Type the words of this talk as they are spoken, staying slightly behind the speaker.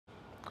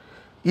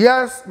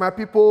Yes, my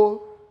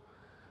people,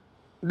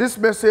 this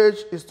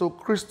message is to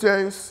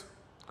Christians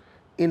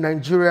in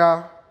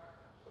Nigeria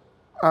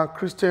and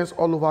Christians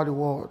all over the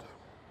world.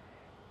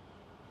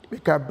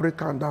 Make I break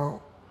them down.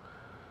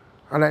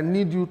 And I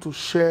need you to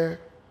share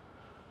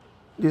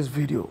this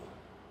video.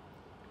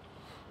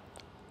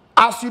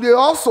 As you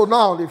also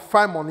now, they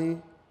find money,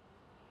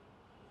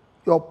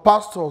 your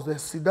pastors, they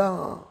sit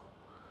down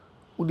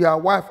with their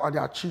wife and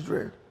their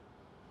children.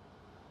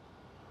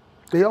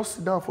 They all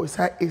sit down for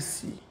inside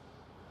AC.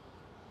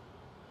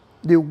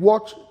 They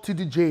watch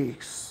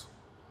TDJs.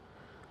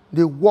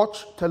 They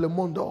watch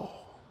Telemundo.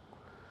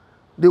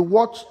 They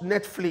watch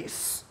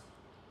Netflix.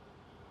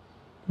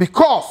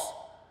 Because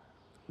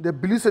they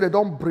believe that they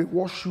don't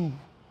brainwash you.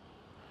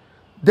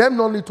 Them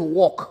don't need to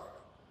work.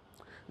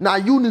 Now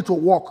you need to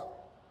work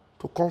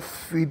to come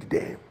feed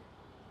them.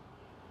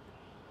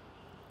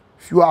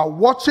 If you are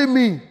watching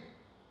me,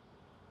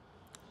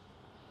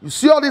 you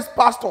see all these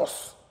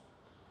pastors,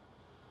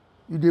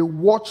 they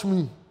watch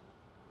me.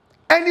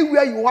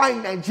 Anywhere you are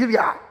in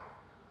Nigeria,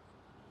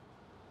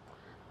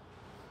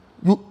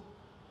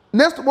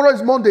 next tomorrow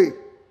is Monday.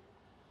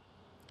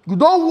 You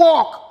don't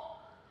work.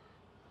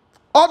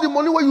 All the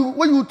money where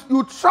you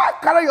try to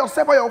carry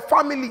yourself and your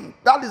family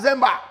that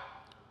December.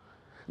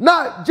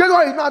 Now,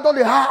 January is not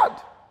only hard.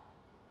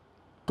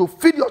 To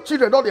feed your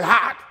children, not they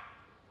hard.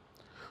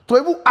 To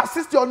even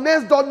assist your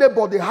next door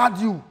neighbor, they had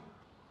you.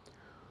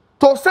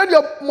 To send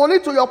your money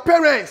to your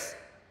parents,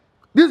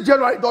 this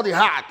January, not they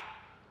hard.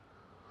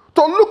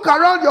 To look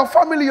around your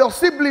family, your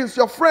siblings,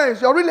 your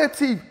friends, your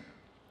relatives,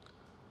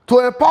 to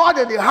empower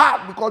them, they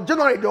hard, because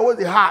January, they always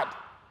they hard.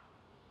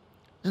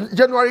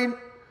 January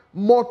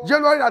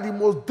are the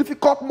most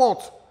difficult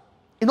month.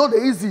 You know,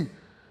 they're easy,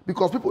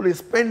 because people, they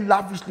spend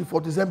lavishly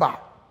for December.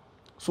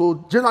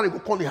 So January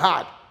will call it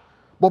hard.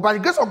 But by the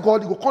grace of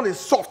God, it will come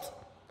soft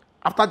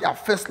after their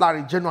first salary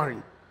in January.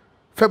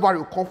 February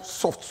will come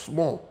soft,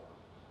 small.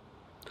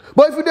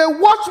 But if they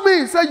watch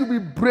me, say you be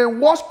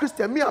brainwashed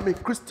Christian, me, I'm a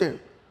Christian.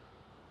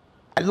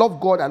 I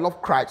love God, I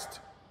love Christ.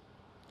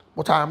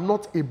 But I am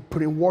not a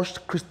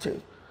brainwashed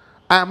Christian.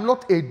 I am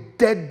not a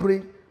dead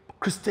brain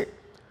Christian.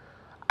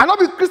 I not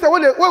be Christian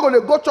when we're going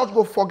to go church,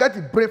 go forget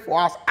the brain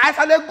for us. I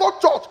shall go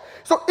church.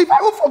 So if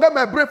I will forget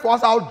my brain for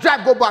us, I'll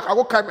drive, go back, I'll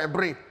go carry my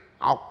brain.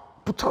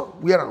 I'll put on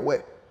where and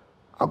where.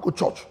 I'll go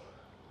church.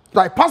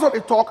 Like pastor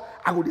they talk,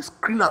 I go the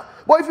screener.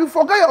 But if you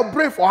forget your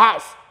brain for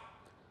house,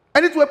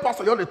 anything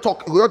pastor you they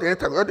talk, you go the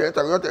enter,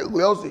 you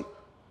go see.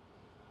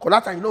 Because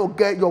that time you know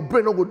get your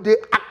brain no go day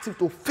active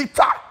to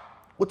filter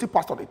what the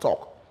pastor they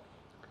talk.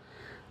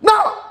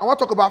 Now I want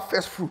to talk about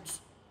first fruits.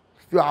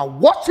 If you are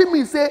watching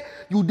me, say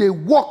you they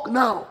work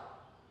now.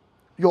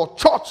 Your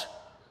church,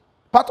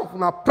 part of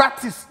your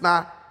practice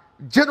now,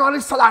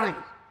 January salary.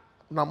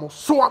 Now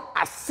must sow them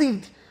as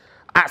seed,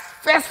 as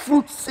first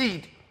fruit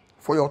seed.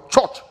 For your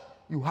church,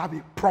 you have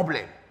a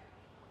problem.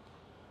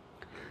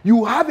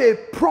 You have a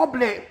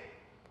problem.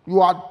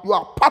 You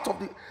are part of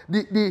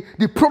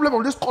the problem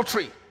of this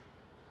country.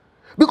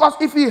 Because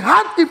if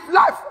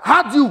life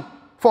had you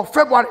for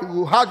February, you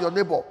will have your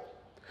neighbor.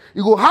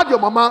 You will have your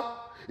mama.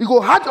 You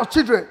will have your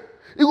children.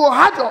 You will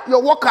have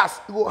your workers.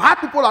 You will have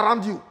people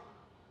around you.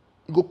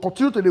 You will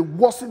continue to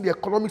worsen the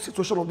economic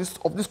situation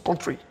of this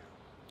country.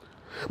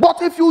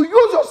 But if you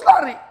use your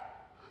salary,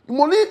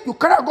 money, you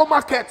cannot go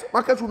market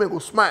women go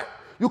smile.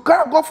 You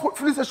cannot go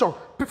filling station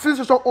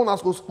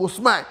owners go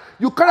smile.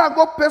 You cannot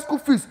go pay school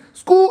fees,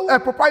 school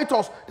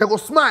proprietors, they go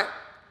smile.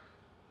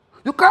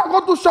 You cannot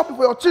go do shopping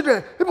for your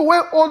children. People who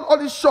own all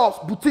these shops,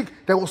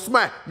 boutique, they will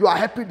smile. You are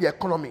helping the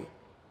economy.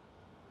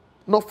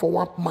 Not for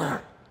one man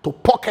to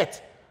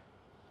pocket.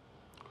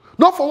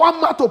 Not for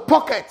one man to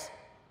pocket.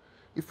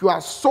 If you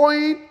are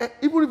sowing,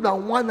 even if that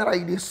one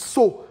naira they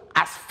sow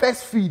as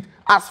first feed,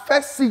 as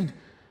first seed,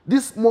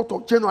 this month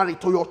of January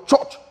to your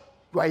church,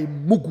 you are a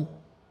mugu.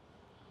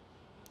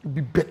 You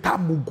be better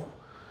mugu.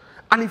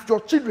 And if your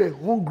children are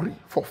hungry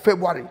for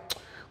February,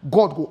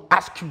 God will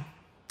ask you.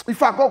 In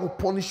fact, God will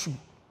punish you.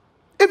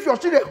 If your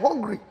children are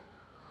hungry,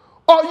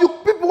 or you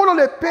people want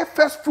to pay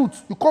first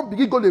fruits, you can't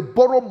begin going to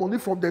borrow money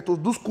from them to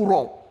do school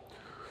run.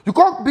 You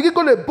can't begin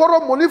going to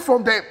borrow money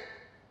from them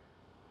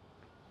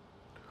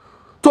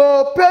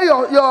to pay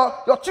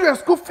your children's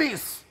school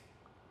fees,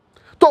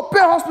 to pay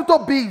hospital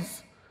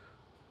bills.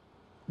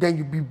 Then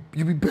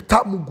you be better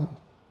mugu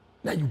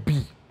than you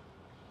be.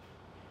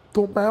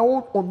 To my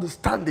own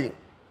understanding,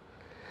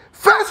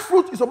 first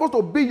fruit is supposed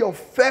to be your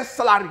first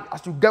salary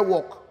as you get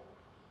work.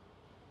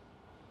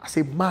 As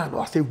a man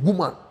or as a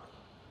woman.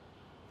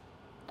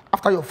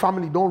 After your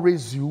family don't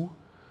raise you,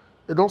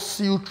 they don't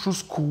see you through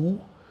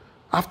school.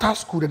 After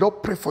school, they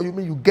don't pray for you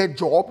when you get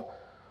job.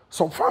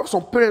 Some parents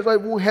don't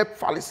even help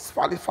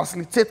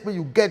facilitate when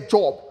you get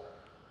job.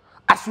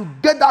 As you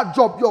get that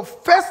job, your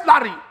first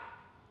salary,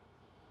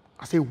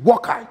 as a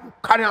worker, you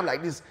carry on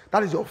like this.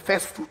 That is your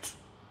first fruit.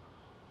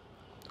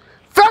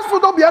 First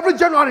fruit don't be every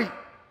January.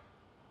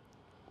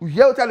 You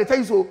hear what I tell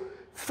you so.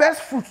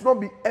 First fruit don't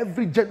be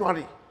every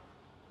January.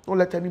 Don't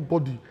let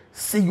anybody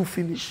see you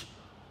finish.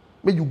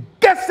 When you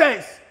get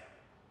sense,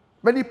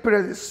 Many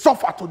parents they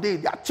suffer today.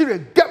 Their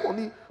children get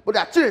money, but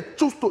their children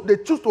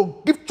choose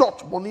to give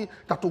church money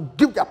than to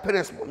give their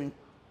parents money.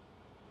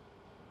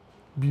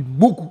 Be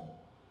mugu.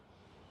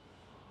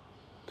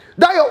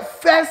 That your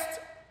first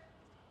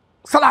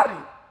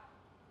salary.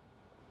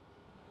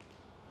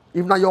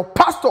 If now your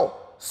pastor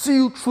see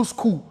you through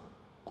school,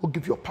 go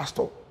give your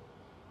pastor.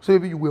 So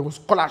maybe you were on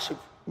scholarship.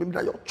 Maybe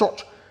that your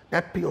church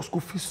that pay your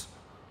school fees.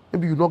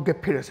 Maybe you not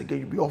get parents again.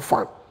 You be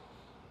orphan.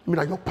 Maybe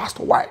that your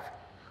pastor wife,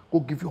 go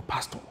give your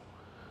pastor.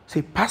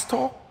 Say,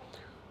 Pastor,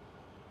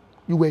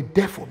 you were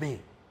there for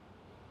me.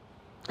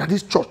 And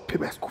this church pay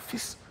my school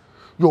fees.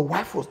 Your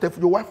wife was there.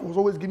 Your wife was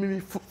always giving me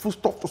food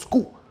stuff for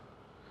school.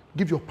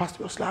 Give your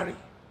pastor your salary.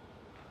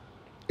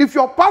 If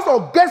your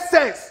pastor gets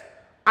sense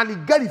and he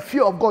get the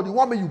fear of God, he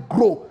want me you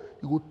grow,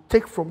 you will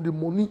take from the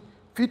money.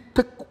 If you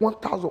take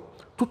 1,000,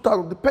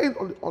 2,000,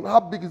 depending on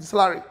how big is the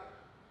salary,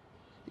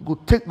 he go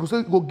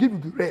give you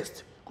the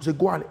rest. He say,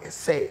 go and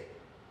essay.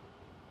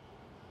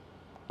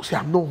 Say,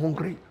 I'm not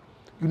hungry.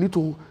 You need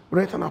to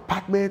rent an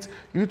apartment.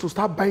 You need to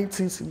start buying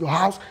things in your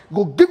house.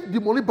 Go give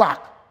the money back.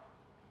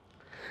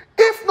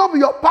 If not,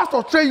 your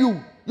pastor train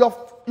you,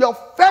 your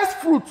first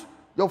fruit,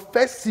 your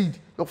first seed,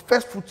 your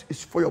first fruit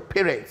is for your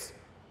parents.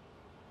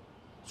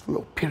 It's for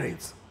your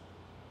parents.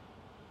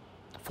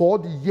 For all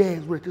the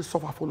years where they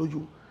suffer follow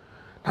you.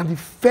 And the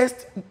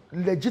first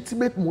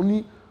legitimate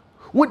money,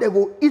 when they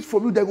go eat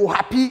from you, they go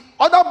happy.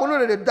 Other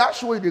money they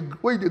dash where they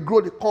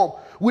grow, they come.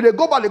 When they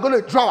go back, they're going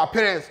to drive our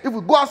parents. If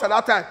we go outside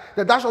that time,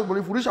 they dash us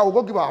money. If we reach out,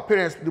 we'll go give our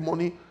parents the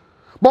money.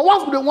 But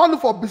once they want to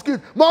look for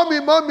biscuits, mommy,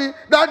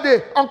 that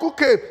day, Uncle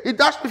came, he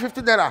dashed me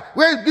 50 naira.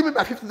 Where he give me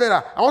my 50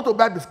 naira? I want to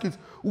buy biscuits.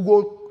 We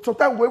go,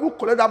 sometimes we will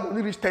collect that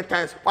money reach 10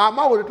 times. My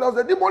mom will tell us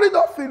that the money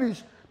don't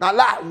finish. Now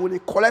lie, when they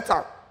collect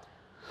it.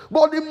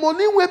 But the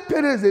money where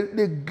parents,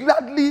 they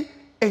gladly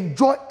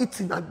enjoy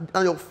eating and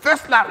your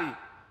first salary.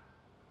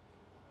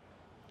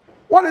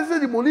 What is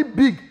it? The money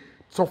big.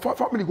 Some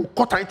family go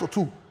cut it into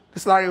two.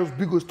 This salary was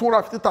big, it's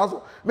 250,000.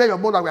 Me and your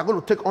mother, we are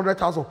going to take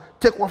 100,000,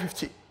 take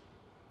 150.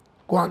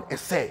 Go and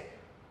essay.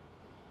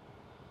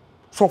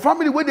 Some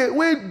family, when they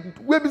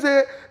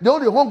say they're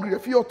only hungry,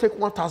 if you take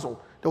 1,000,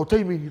 they will tell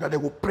you that they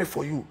will pray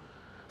for you.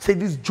 Say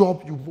this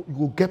job, you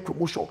will get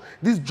promotion.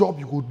 This job,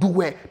 you will do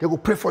well. They will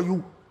pray for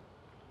you.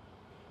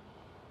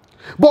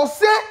 But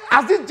say,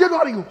 as this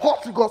January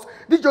hot, because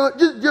this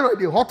January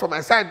they hot from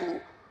my side, though.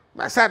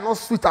 My side not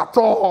sweet at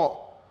all.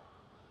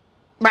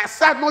 My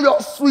side not your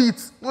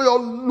sweet, not your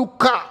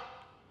looker.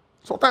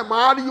 Sometimes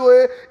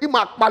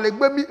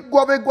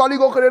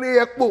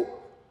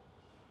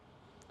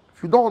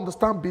if you don't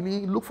understand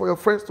Bini, look for your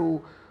friends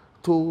to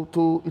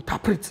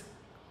interpret.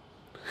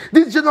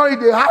 This January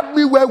they had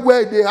me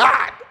where they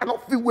had. I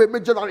don't feel where my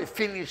January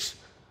finish.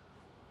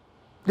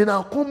 Then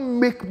I'll come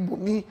make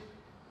money.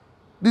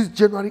 This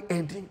January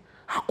ending,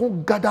 I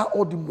can't gather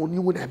all the money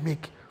when I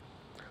make.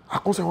 I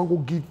can't say I want to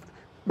go give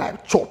my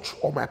church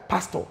or my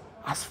pastor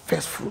as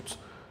first fruit.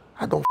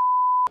 I don't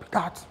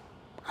that.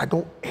 I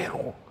don't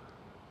error.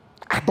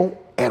 I don't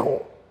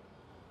error.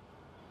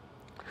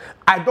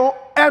 I don't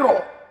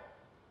error.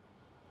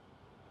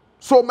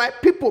 So my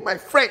people, my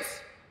friends,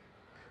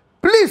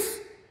 please,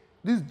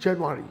 this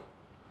January,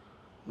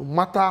 no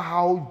matter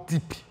how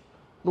deep,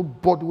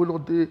 nobody will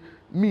not do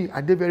me. I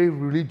did very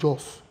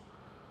religious.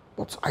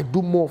 But I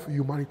do more of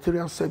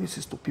humanitarian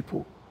services to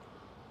people.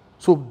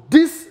 So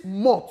this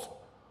month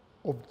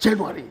of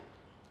January,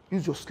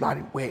 use your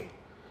salary well.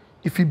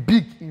 If you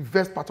big,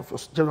 invest part of your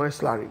January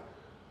salary.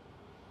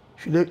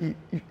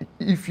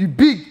 If you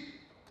big,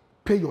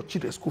 pay your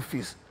children's school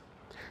fees.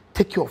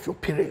 Take care of your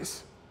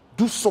parents.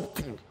 Do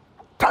something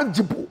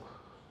tangible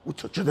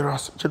with your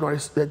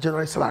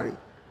January salary.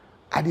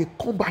 And they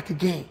come back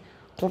again,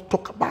 come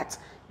talk about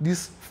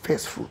this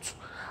first fruit.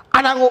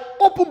 And I will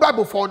open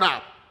Bible for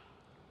now.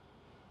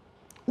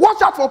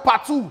 Watch out for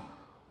part 2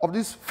 of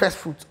this first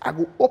fruit. I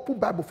will open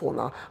Bible for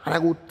now and I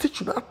will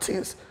teach you now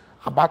things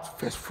about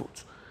first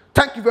fruit.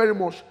 Thank you very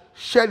much.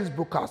 Share this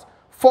broadcast.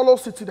 Follow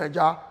City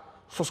Nigeria.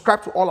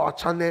 Subscribe to all our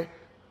channel.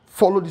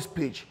 Follow this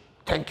page.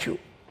 Thank you.